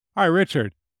All right,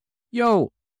 Richard,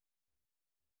 Yo,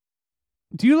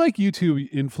 do you like YouTube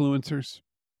influencers?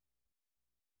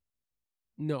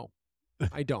 no,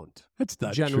 I don't. That's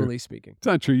not true. Generally speaking. It's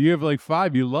not true. You have like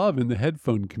 5 you love in the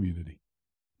headphone community.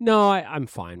 No, I'm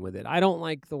fine with it. I don't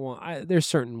like the one. There's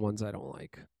certain ones I don't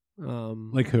like.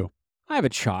 Like who? I have a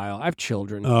child. I have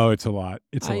children. Oh, it's a lot.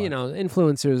 It's a lot. You know,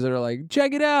 influencers that are like,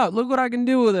 check it out. Look what I can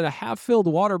do with it. A half-filled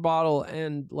water bottle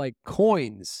and like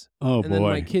coins. Oh, And then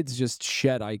my boy. kids just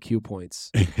shed IQ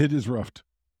points. It is rough.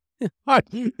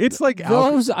 It's like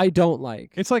Those I don't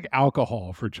like. it's like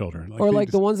alcohol for children. Or they like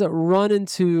just- the ones that run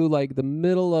into like the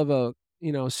middle of a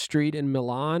street in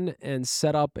Milan and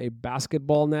set up a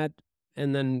basketball net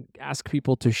and then ask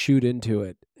people to shoot into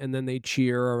it, and then they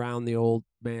cheer around the old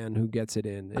man who gets it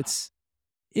in.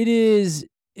 It is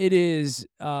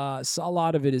a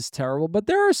lot of it is terrible, but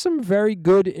there are some very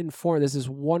good informed. There's this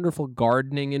wonderful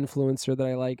gardening influencer that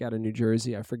I like out of New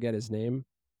Jersey. I forget his name.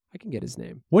 I can get his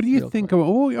name. What do you real think quick. of?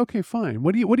 Oh, okay, fine.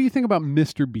 What do you think about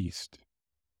Mr. Beast?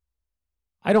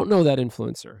 I don't know that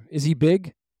influencer. Is he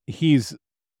big? He's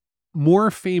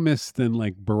more famous than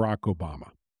like Barack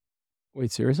Obama. Wait,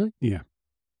 seriously? Yeah.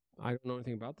 I don't know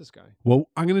anything about this guy. Well,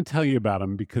 I'm going to tell you about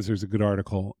him because there's a good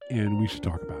article and we should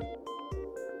talk about it.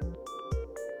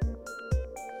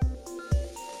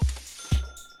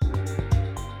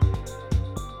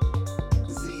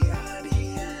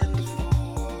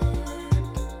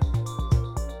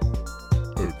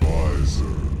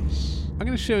 I'm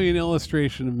going to show you an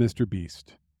illustration of Mr.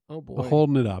 Beast. Oh boy.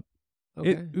 Holding it up.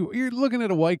 Okay. You're looking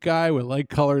at a white guy with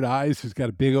light-colored eyes who's got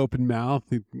a big open mouth.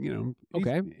 He's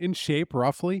Okay. in shape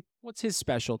roughly. What's his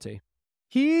specialty?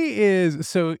 He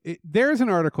is there's an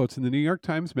article. It's in the New York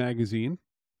Times Magazine,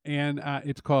 and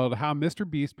it's called "How Mr.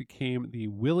 Beast Became the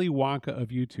Willy Wonka of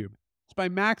YouTube." It's by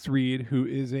Max Reed, who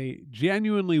is a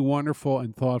genuinely wonderful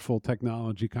and thoughtful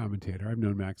technology commentator. I've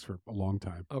known Max for a long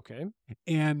time, Okay.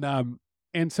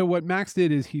 and so what Max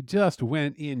did is he just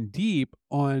went in deep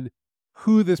on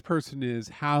who this person is,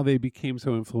 how they became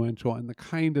so influential, and the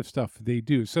kind of stuff they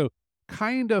do. So,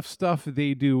 kind of stuff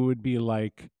they do would be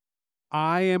like,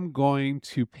 I am going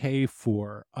to pay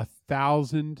for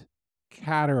 1,000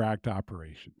 cataract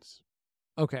operations.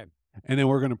 Okay. And then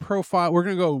we're going to profile, we're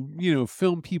going to go,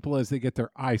 film people as they get their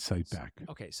eyesight back.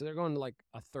 Okay. So they're going to like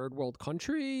a third world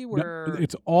country No, where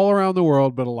it's all around the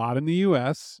world, but a lot in the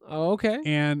US. Oh, okay.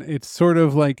 And it's sort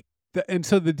of like, and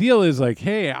so the deal is like,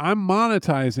 hey, I'm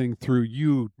monetizing through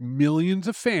you millions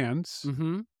of fans.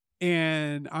 Mm-hmm.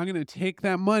 And I'm going to take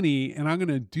that money and I'm going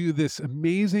to do this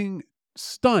amazing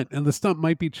stunt. And the stunt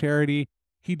might be charity.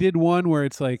 He did one where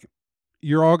it's like,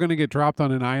 you're all going to get dropped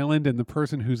on an island, and the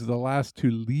person who's the last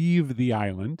to leave the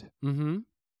island Mm-hmm.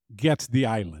 gets the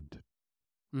island.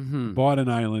 Mm-hmm. Bought an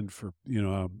island for, a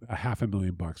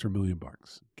 $500,000 or $1 million.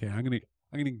 Okay. I'm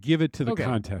going to give it to the Okay.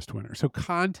 contest winner. So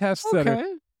contests that are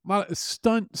Okay.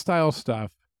 stunt style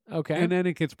stuff. Okay. And then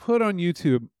it gets put on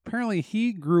YouTube. Apparently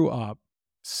he grew up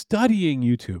studying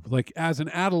YouTube. Like as an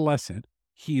adolescent,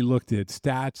 he looked at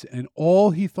stats, and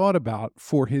all he thought about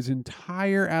for his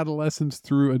entire adolescence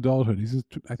through adulthood, he's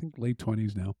I think late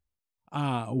 20s now,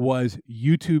 was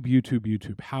YouTube, YouTube,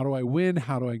 YouTube. How do I win?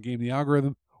 How do I game the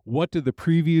algorithm? What do the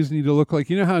previews need to look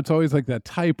like? You know how it's always like that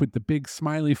type with the big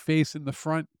smiley face in the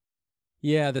front?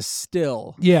 Yeah, the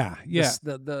still. Yeah.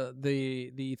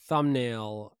 The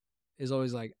thumbnail is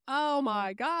always like, oh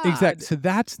my God. Exactly. So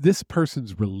that's this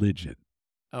person's religion.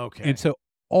 Okay. And so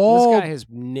this guy has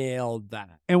nailed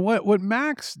that. And what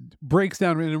Max breaks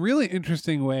down in a really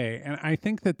interesting way, and I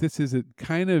think that this is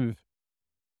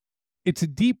it's a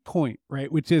deep point,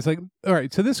 right? Which is like, all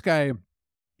right, so this guy,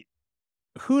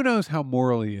 who knows how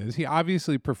moral he is? He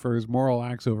obviously prefers moral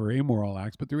acts over amoral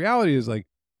acts, but the reality is like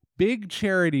big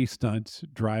charity stunts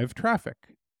drive traffic.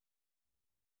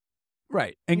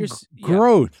 Right. And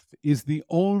growth is the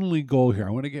only goal here.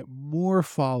 I want to get more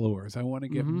followers. I want to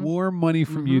get more money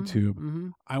from YouTube. Mm-hmm.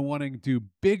 I want to do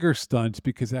bigger stunts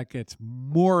because that gets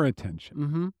more attention.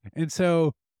 Mm-hmm. And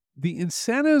so the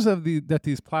incentives that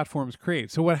these platforms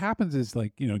create. So what happens is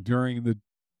like, during the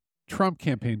Trump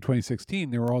campaign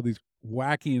 2016, there were all these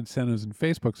wacky incentives in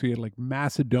Facebook. So you had like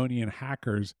Macedonian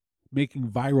hackers making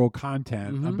viral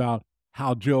content about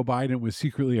how Joe Biden was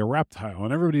secretly a reptile,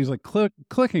 and everybody's like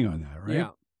clicking on that, right? Yeah.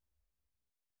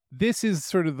 This is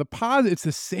sort of it's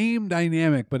the same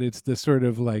dynamic, but it's the sort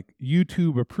of like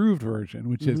YouTube approved version,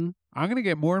 which is I'm going to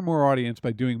get more and more audience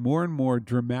by doing more and more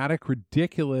dramatic,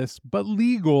 ridiculous, but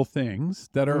legal things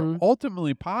that are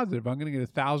ultimately positive. I'm going to get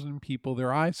 1,000 people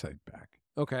their eyesight back.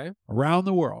 Okay. around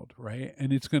the world, right?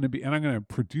 And it's going to be, and I'm going to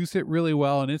produce it really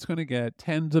well, and it's going to get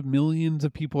tens of millions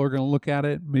of people are going to look at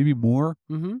it, maybe more.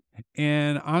 Mm-hmm.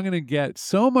 And I'm going to get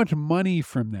so much money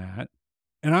from that.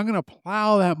 And I'm going to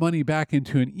plow that money back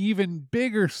into an even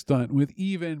bigger stunt with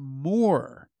even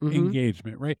more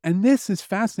engagement, right? And this is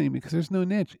fascinating because there's no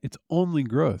niche. It's only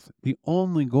growth. The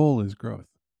only goal is growth.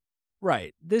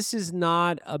 Right. This is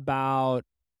not about,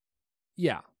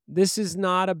 this is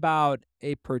not about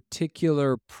a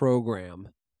particular program,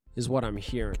 is what I'm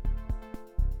hearing.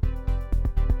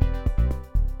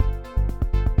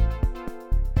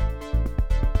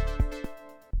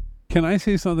 Can I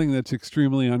say something that's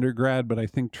extremely undergrad, but I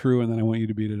think true, and then I want you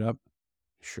to beat it up?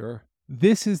 Sure.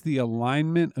 This is the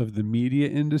alignment of the media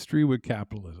industry with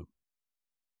capitalism.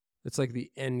 It's like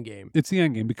the end game. It's the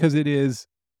end game because it is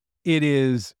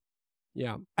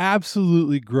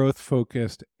absolutely growth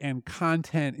focused, and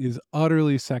content is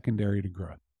utterly secondary to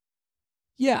growth.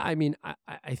 Yeah, I mean,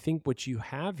 I think what you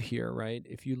have here, right?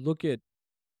 If you look at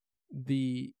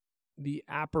the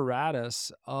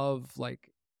apparatus of like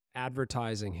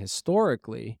advertising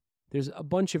historically, there's a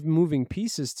bunch of moving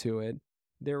pieces to it.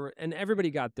 And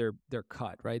everybody got their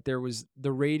cut, right? There was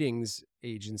the ratings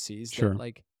agencies that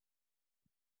like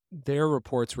their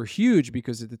reports were huge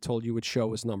because it told you which show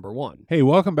was number one. Hey,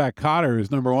 Welcome Back, Kotter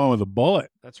is number one with a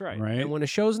bullet. That's right. Right. And when a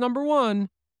show's number one,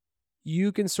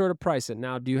 you can sort of price it.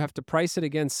 Now, do you have to price it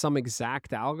against some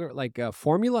exact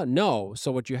formula? No.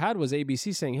 So what you had was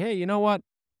ABC saying, hey, you know what?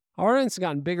 Our audience has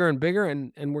gotten bigger and bigger,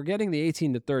 and we're getting the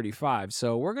 18 to 35.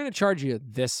 So we're going to charge you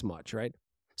this much, right?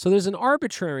 So there's an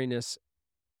arbitrariness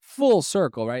full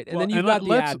circle, right? And then you've got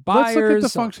the ad buyers. Let's look at the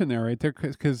function there, right there,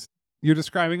 because you're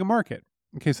describing a market.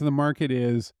 Okay, so the market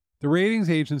is the ratings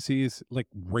agencies like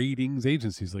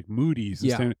Moody's.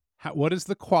 Yeah. What is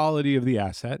the quality of the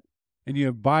asset? And you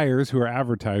have buyers who are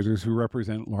advertisers who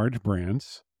represent large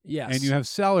brands. Yes. And you have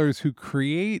sellers who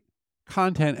create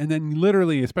content and then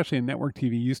literally, especially in network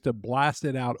TV, used to blast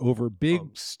it out over big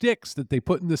sticks that they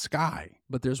put in the sky.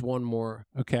 But there's one more.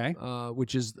 Okay.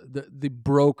 Which is the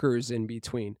brokers in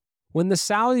between. When the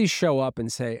Saudis show up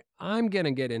and say, I'm going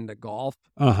to get into golf.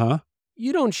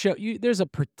 You don't show there's a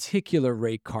particular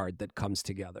rate card that comes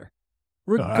together,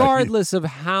 regardless of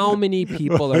how many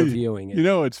people are viewing it. You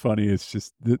know what's funny? It's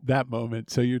just that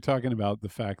moment. So you're talking about the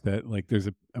fact that like there's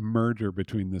a merger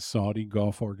between the Saudi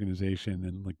golf organization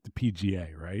and like the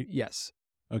PGA, right? Yes.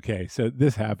 Okay, so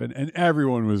this happened, and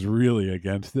everyone was really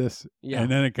against this, and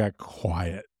then it got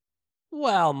quiet.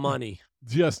 Well, money.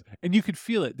 And you could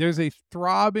feel it. There's a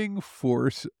throbbing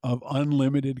force of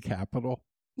unlimited capital.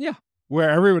 Yeah. Where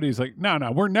everybody's like, no,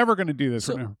 we're never going to do this.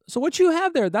 So what you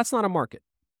have there, that's not a market.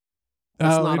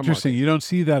 That's not interesting. A market. You don't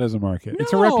see that as a market.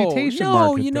 It's a reputation market.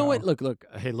 No, you know what? Look.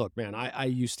 Hey, look, man, I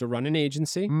used to run an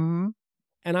agency. Mm-hmm.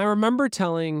 And I remember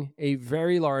telling a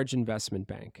very large investment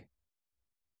bank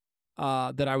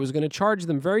that I was going to charge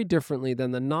them very differently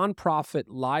than the nonprofit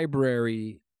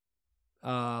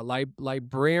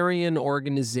librarian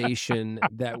organization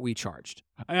that we charged.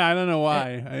 I don't know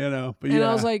why. But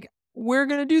I was like, we're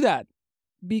going to do that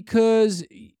because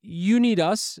you need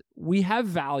us. We have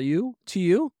value to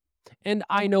you, and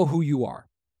I know who you are.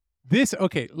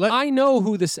 I know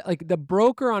who the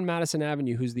broker on Madison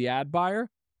Avenue, who's the ad buyer.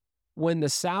 When the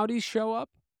Saudis show up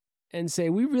and say,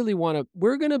 we're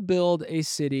going to build a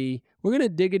city, we're going to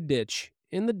dig a ditch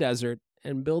in the desert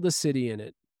and build a city in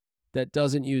it that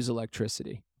doesn't use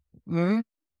electricity. Mm-hmm.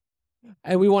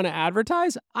 And we want to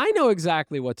advertise, I know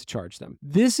exactly what to charge them.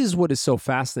 This is what is so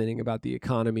fascinating about the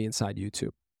economy inside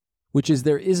YouTube, which is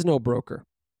there is no broker.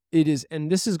 It is, and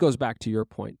goes back to your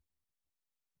point.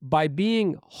 By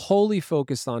being wholly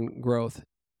focused on growth,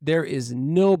 there is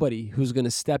nobody who's going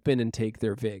to step in and take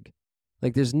their vig.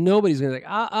 Like there's nobody who's going to be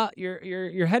like,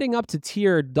 you're heading up to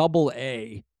tier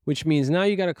AA, which means now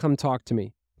you got to come talk to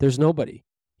me. There's nobody.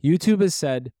 YouTube has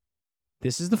said,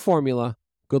 this is the formula.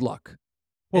 Good luck.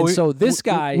 Well,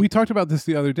 we talked about this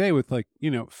the other day with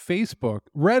Facebook.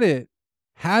 Reddit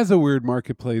has a weird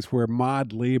marketplace where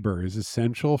mod labor is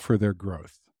essential for their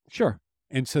growth. Sure.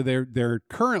 And so they're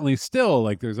currently still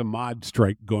like there's a mod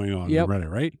strike going on on Reddit,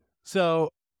 right? So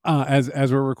as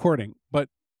we're recording, but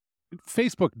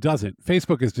Facebook doesn't.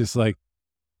 Facebook is just like,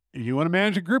 you want to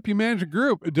manage a group, you manage a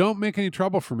group. Don't make any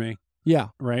trouble for me. Yeah.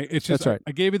 Right. It's just, that's right.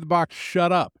 I gave you the box,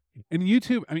 shut up. And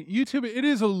YouTube, it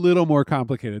is a little more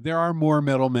complicated. There are more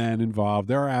middlemen involved.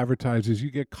 There are advertisers.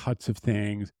 You get cuts of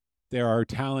things. There are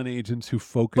talent agents who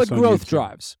focus on growth YouTube.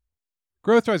 drives.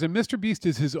 Growth drives. And Mr. Beast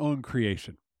is his own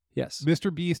creation. Yes.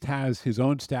 Mr. Beast has his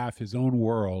own staff, his own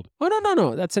world. Oh,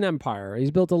 no. That's an empire.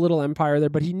 He's built a little empire there,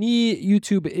 but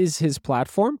YouTube is his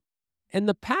platform. And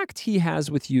the pact he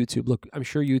has with YouTube, look, I'm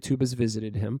sure YouTube has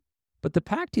visited him, but the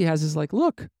pact he has is like,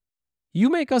 look, you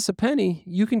make us a penny,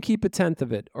 you can keep 1/10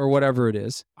 of it or whatever it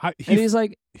is. And he's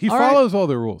like, he all right, follows all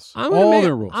the rules. I'm All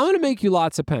their rules. going to make you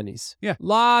lots of pennies. Yeah.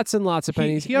 Lots and lots of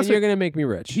pennies. He and also- you're going to make me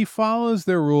rich. He follows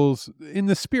their rules in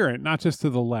the spirit, not just to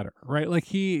the letter, right? Like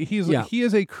he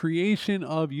is a creation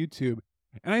of YouTube.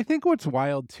 And I think what's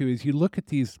wild too is you look at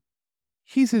these,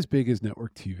 he's as big as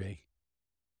network TV.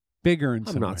 Bigger in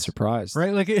some I'm not ways, surprised.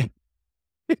 right? Like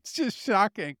it's just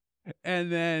shocking.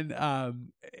 And then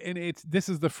and this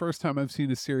is the first time I've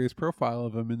seen a serious profile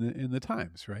of him in the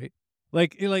Times, right?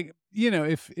 Like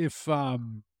if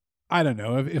I don't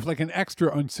know, if like an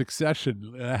extra on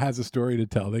Succession has a story to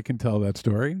tell, they can tell that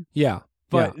story. Yeah.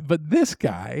 But this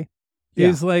guy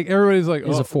is like, everybody's like,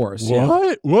 He's oh, a force.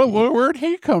 What? Where'd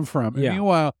he come from? And Yeah.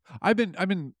 meanwhile, I've been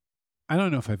I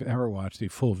don't know if I've ever watched a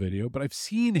full video, but I've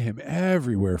seen him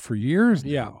everywhere for years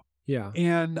now. Yeah.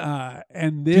 And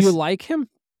Do this you like him?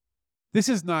 this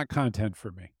is not content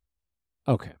for me.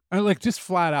 Okay. I like just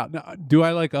flat out. Now, do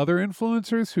I like other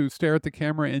influencers who stare at the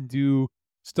camera and do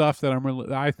stuff that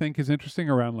I think is interesting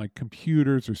around like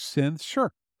computers or synths?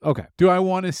 Sure. Okay. Do I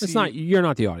want to see? You're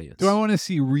not the audience. Do I want to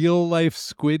see real life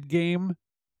Squid Game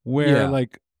where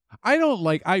like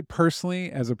I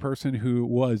personally, as a person who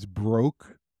was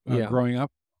broke growing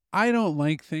up, I don't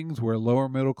like things where lower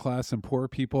middle class and poor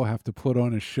people have to put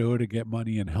on a show to get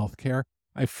money in healthcare.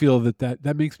 I feel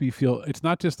that makes me feel it's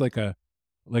not just like a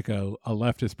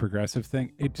leftist progressive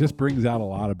thing. It just brings out a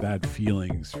lot of bad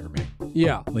feelings for me.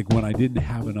 Yeah. Like when I didn't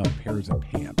have enough pairs of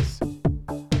pants.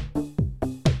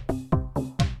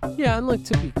 Yeah, and look,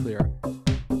 to be clear,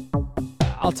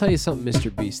 I'll tell you something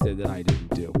Mr. Beast did that I didn't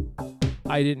do.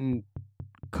 I didn't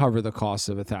cover the cost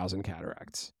of 1,000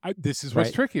 cataracts. This is what's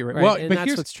Right. tricky, right? Right. Well, and but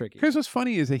that's what's tricky. here's what's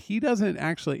funny is that he doesn't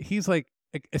actually, he's like,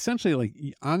 essentially like,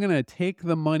 I'm going to take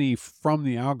the money from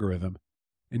the algorithm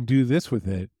and do this with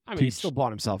it. I mean, he still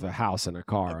bought himself a house and a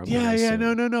car.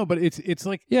 No. But it's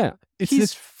like, Yeah. it's He's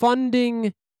this,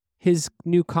 funding his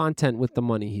new content with the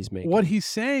money he's making. what he's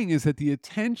saying is that the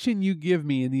attention you give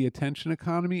me in the attention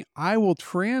economy, I will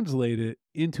translate it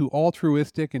into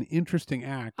altruistic and interesting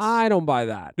acts. I don't buy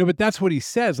that. No, but that's what he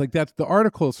says. Like that's the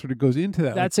article sort of goes into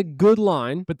that. That's a good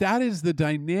line. But that is the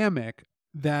dynamic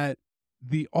that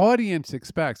the audience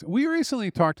expects. We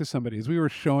recently talked to somebody as we were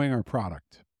showing our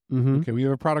product. Mm-hmm. Okay, we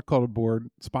have a product called A Board,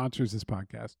 sponsors this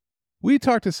podcast. We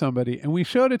talked to somebody and we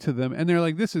showed it to them and they're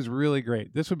like, this is really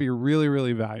great. This would be really,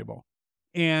 really valuable.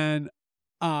 And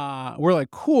we're like,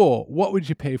 cool. What would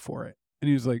you pay for it? And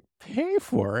he was like, pay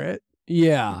for it?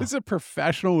 Yeah. This is a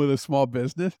professional with a small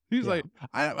business. He's Yeah. like,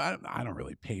 I don't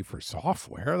really pay for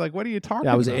software. Like, what are you talking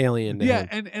That was about? alien to Yeah,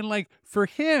 him. and like for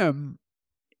him,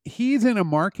 he's in a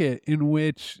market in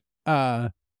which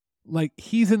like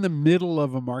he's in the middle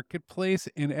of a marketplace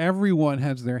and everyone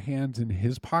has their hands in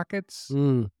his pockets.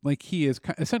 Mm. Like he is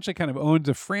essentially kind of owns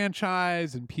a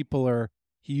franchise and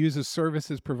he uses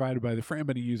services provided by the friend,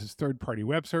 but he uses third-party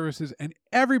web services and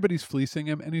everybody's fleecing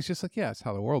him. And he's just like, yeah, that's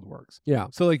how the world works. Yeah.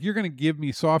 So like, you're going to give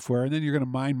me software and then you're going to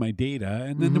mine my data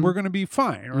and then Mhm. we're going to be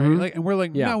fine. Right. Mhm. Like, and we're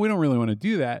like, Yeah. no, we don't really want to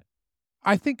do that.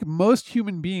 I think most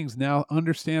human beings now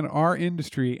understand our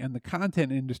industry and the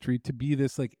content industry to be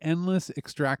this like endless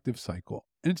extractive cycle.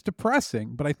 And it's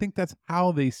depressing, but I think that's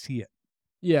how they see it.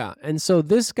 Yeah. And so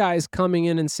this guy's coming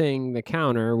in and saying the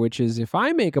counter, which is if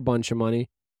I make a bunch of money,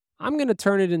 I'm going to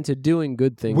turn it into doing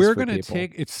good things. We're going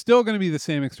to it's still going to be the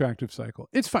same extractive cycle.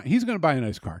 It's fine. He's going to buy a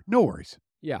nice car. No worries.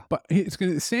 Yeah. But it's going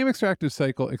to be the same extractive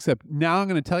cycle, except now I'm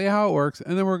going to tell you how it works.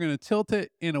 And then we're going to tilt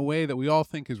it in a way that we all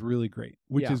think is really great,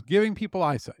 which Yeah. is giving people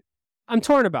eyesight. I'm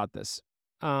torn about this.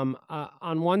 On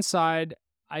one side,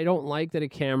 I don't like that a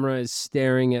camera is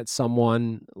staring at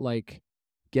someone like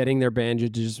getting their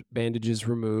bandages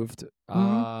removed,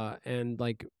 and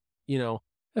like,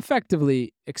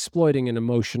 effectively exploiting an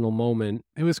emotional moment.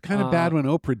 It was kind of bad when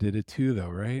Oprah did it too, though,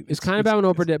 right? It's kind of bad when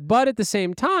Oprah did, but at the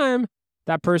same time,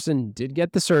 that person did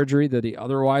get the surgery that he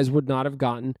otherwise would not have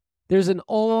gotten. There's an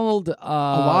old a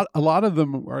lot of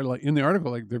them are like in the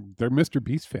article, like they're Mr.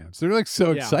 Beast fans. They're like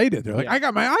so excited. They're like, Yeah. I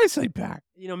got my eyesight back.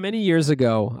 many years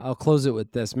ago, I'll close it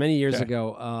with this. Many years Okay.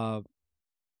 ago,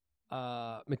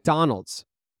 McDonald's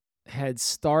had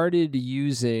started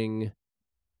using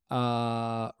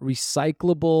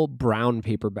recyclable brown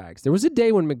paper bags. There was a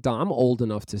day when I'm old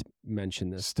enough to mention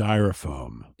this.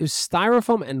 Styrofoam. It was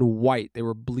styrofoam and white. They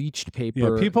were bleached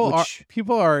paper. Yeah, people which-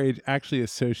 our age actually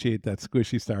associate that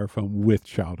squishy styrofoam with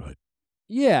childhood.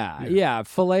 Yeah.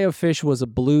 Filet of fish was a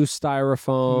blue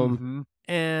styrofoam, Mhm.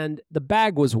 and the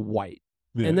bag was white.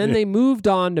 Yeah, And then yeah. they moved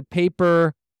on to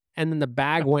paper and then the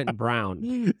bag went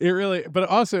brown. It really, but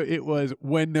also it was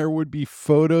when there would be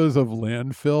photos of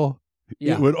landfill,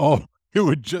 Yeah. it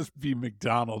would just be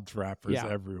McDonald's wrappers Yeah.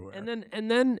 everywhere. And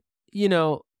then,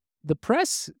 the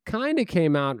press kind of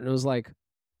came out and it was like,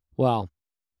 well,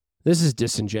 this is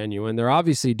disingenuous. They're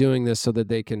obviously doing this so that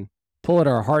they can pull at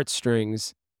our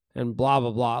heartstrings and blah,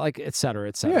 blah, blah, like, et cetera,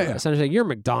 et cetera. Yeah. Essentially, you're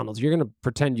McDonald's. You're going to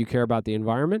pretend you care about the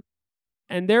environment.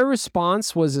 And their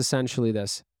response was essentially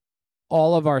this: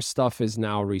 all of our stuff is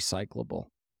now recyclable.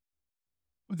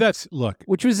 Look,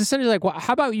 Which was essentially like, well,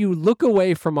 how about you look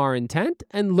away from our intent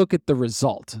and look at the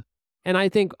result? And I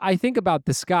think about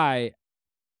this guy.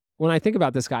 When I think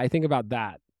about this guy, I think about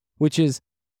that, which is,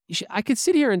 I could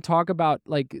sit here and talk about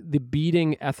like the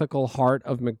beating ethical heart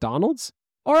of McDonald's,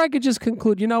 or I could just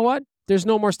conclude, you know what? There's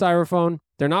no more styrofoam.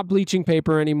 They're not bleaching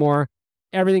paper anymore.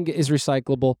 Everything is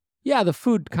recyclable. Yeah, the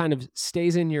food kind of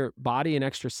stays in your body an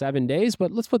extra 7 days,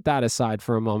 but let's put that aside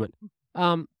for a moment.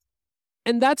 And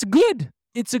that's good.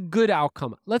 It's a good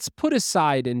outcome. Let's put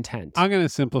aside intent. I'm going to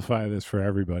simplify this for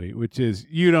everybody, which is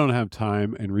you don't have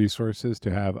time and resources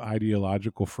to have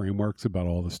ideological frameworks about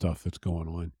all the stuff that's going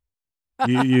on.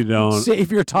 You don't.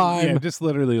 Save your time. Yeah, just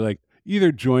literally like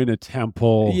either join a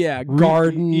temple. Yeah,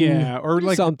 garden. Or do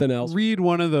like something else. read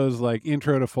one of those like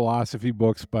intro to philosophy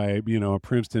books by, a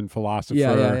Princeton philosopher.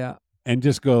 Yeah. And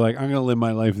just go like, I'm going to live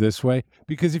my life this way.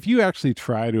 Because if you actually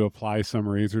try to apply some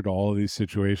razor to all of these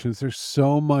situations, there's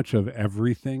so much of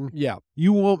everything. Yeah.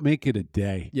 You won't make it a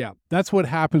day. Yeah. That's what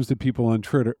happens to people on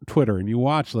Twitter. And you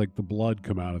watch like the blood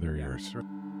come out of their ears.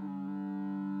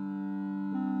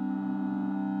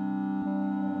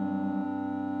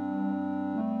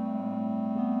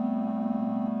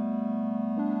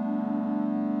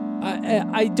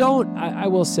 I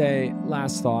will say,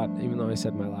 last thought, even though I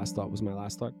said my last thought was my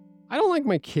last thought, I don't like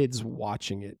my kids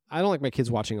watching it. I don't like my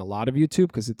kids watching a lot of YouTube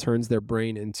because it turns their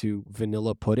brain into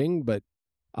vanilla pudding. But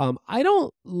I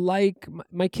don't like,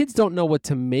 my kids don't know what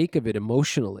to make of it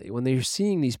emotionally when they're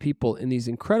seeing these people in these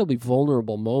incredibly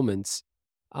vulnerable moments.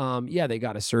 Yeah, they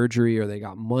got a surgery or they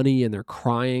got money and they're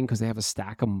crying because they have a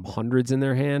stack of hundreds in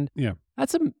their hand. Yeah.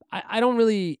 I don't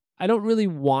really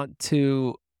want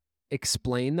to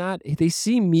explain that. If they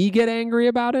see me get angry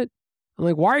about it, I'm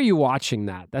like, why are you watching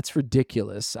that? That's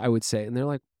ridiculous, I would say. And they're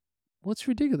like, what's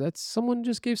ridiculous? That's someone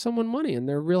just gave someone money and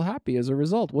they're real happy as a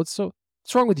result. What's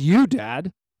wrong with you,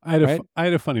 Dad? I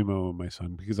had a funny moment with my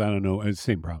son because I don't know,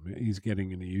 same problem. He's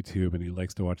getting into YouTube and he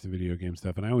likes to watch the video game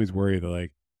stuff. And I always worry that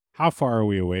like, how far are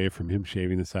we away from him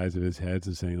shaving the sides of his heads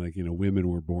and saying like, women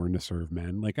were born to serve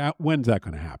men? Like, when's that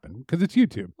going to happen? Because it's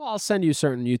YouTube. Well, I'll send you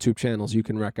certain YouTube channels you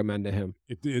can recommend to him.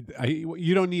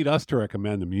 You don't need us to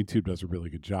recommend them. YouTube does a really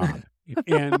good job.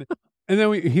 and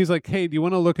then he's like, hey, do you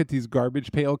want to look at these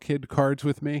Garbage Pail Kid cards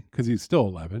with me? Because he's still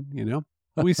 11,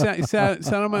 We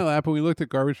sat on my lap and we looked at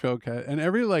Garbage Pail Kid, and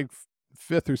every like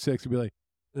fifth or sixth would be like,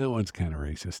 that one's kind of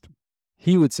racist.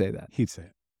 He would say that. He'd say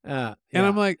it. And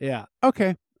I'm like,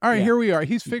 okay. All right, here we are.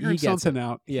 He's figuring something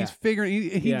out. Yeah. He's figuring.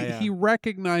 He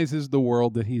recognizes the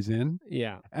world that he's in.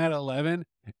 Yeah. At 11,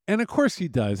 and of course he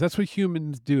does. That's what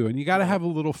humans do, and you got to have a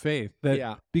little faith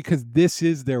that because this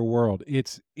is their world.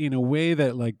 It's in a way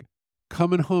that like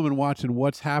coming home and watching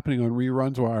what's happening on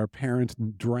reruns while our parents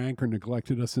drank or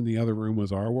neglected us in the other room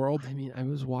was our world. I mean, I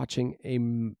was watching a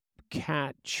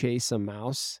cat chase a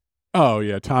mouse. Oh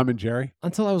yeah, Tom and Jerry.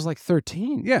 Until I was like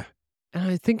 13. Yeah. And I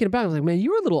was thinking about it, I was like, man,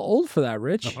 you were a little old for that,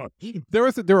 Rich. There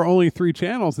were only 3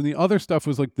 channels, and the other stuff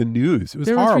was like the news. It was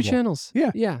horrible. There were 3 channels.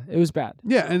 Yeah. Yeah, it was bad.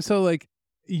 Yeah, and so like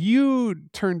you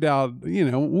turned out,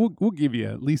 we'll give you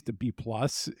at least a B+.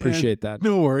 Appreciate that.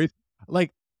 No worries.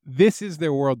 Like this is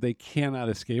their world. They cannot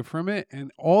escape from it,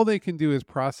 and all they can do is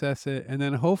process it and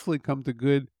then hopefully come to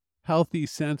good, healthy,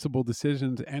 sensible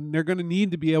decisions. And they're going to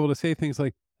need to be able to say things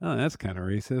like, oh, that's kind of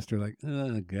racist, or like,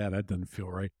 oh, God, that doesn't feel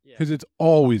right. Because it's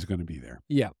always going to be there.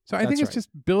 Yeah. So I think it's just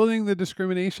building the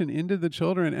discrimination into the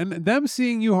children, and them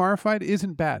seeing you horrified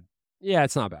isn't bad. Yeah,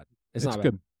 it's not bad. It's not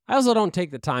good. Bad. I also don't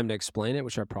take the time to explain it,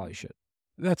 which I probably should.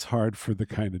 That's hard for the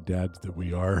kind of dads that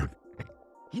we are.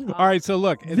 All right, so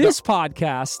look. This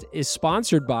podcast is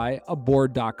sponsored by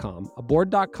Aboard.com.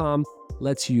 Aboard.com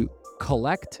lets you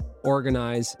collect,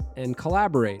 organize, and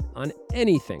collaborate on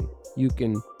anything. You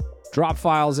can drop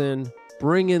files in,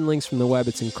 bring in links from the web.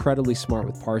 It's incredibly smart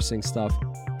with parsing stuff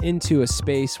into a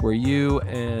space where you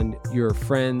and your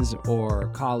friends or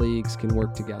colleagues can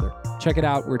work together. Check it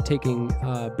out. We're taking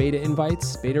beta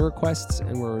invites, beta requests,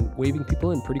 and we're waving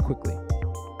people in pretty quickly.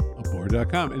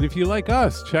 Aboard.com. And if you like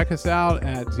us, check us out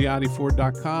at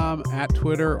ZiadiFord.com, at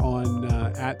Twitter on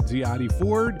at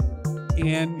ZiadiFord.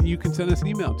 And you can send us an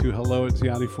email to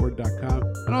hello@ziadiford.com.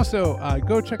 And also,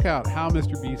 go check out How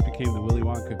Mr. Beast Became the Willy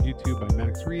Wonka of YouTube by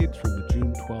Max Reeds from the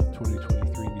June 12,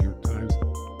 2023 New York Times.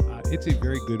 It's a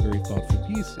very good, very thoughtful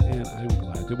piece, and I'm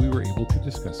glad that we were able to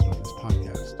discuss it on this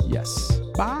podcast. Yes.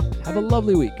 Bye. Have a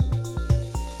lovely week.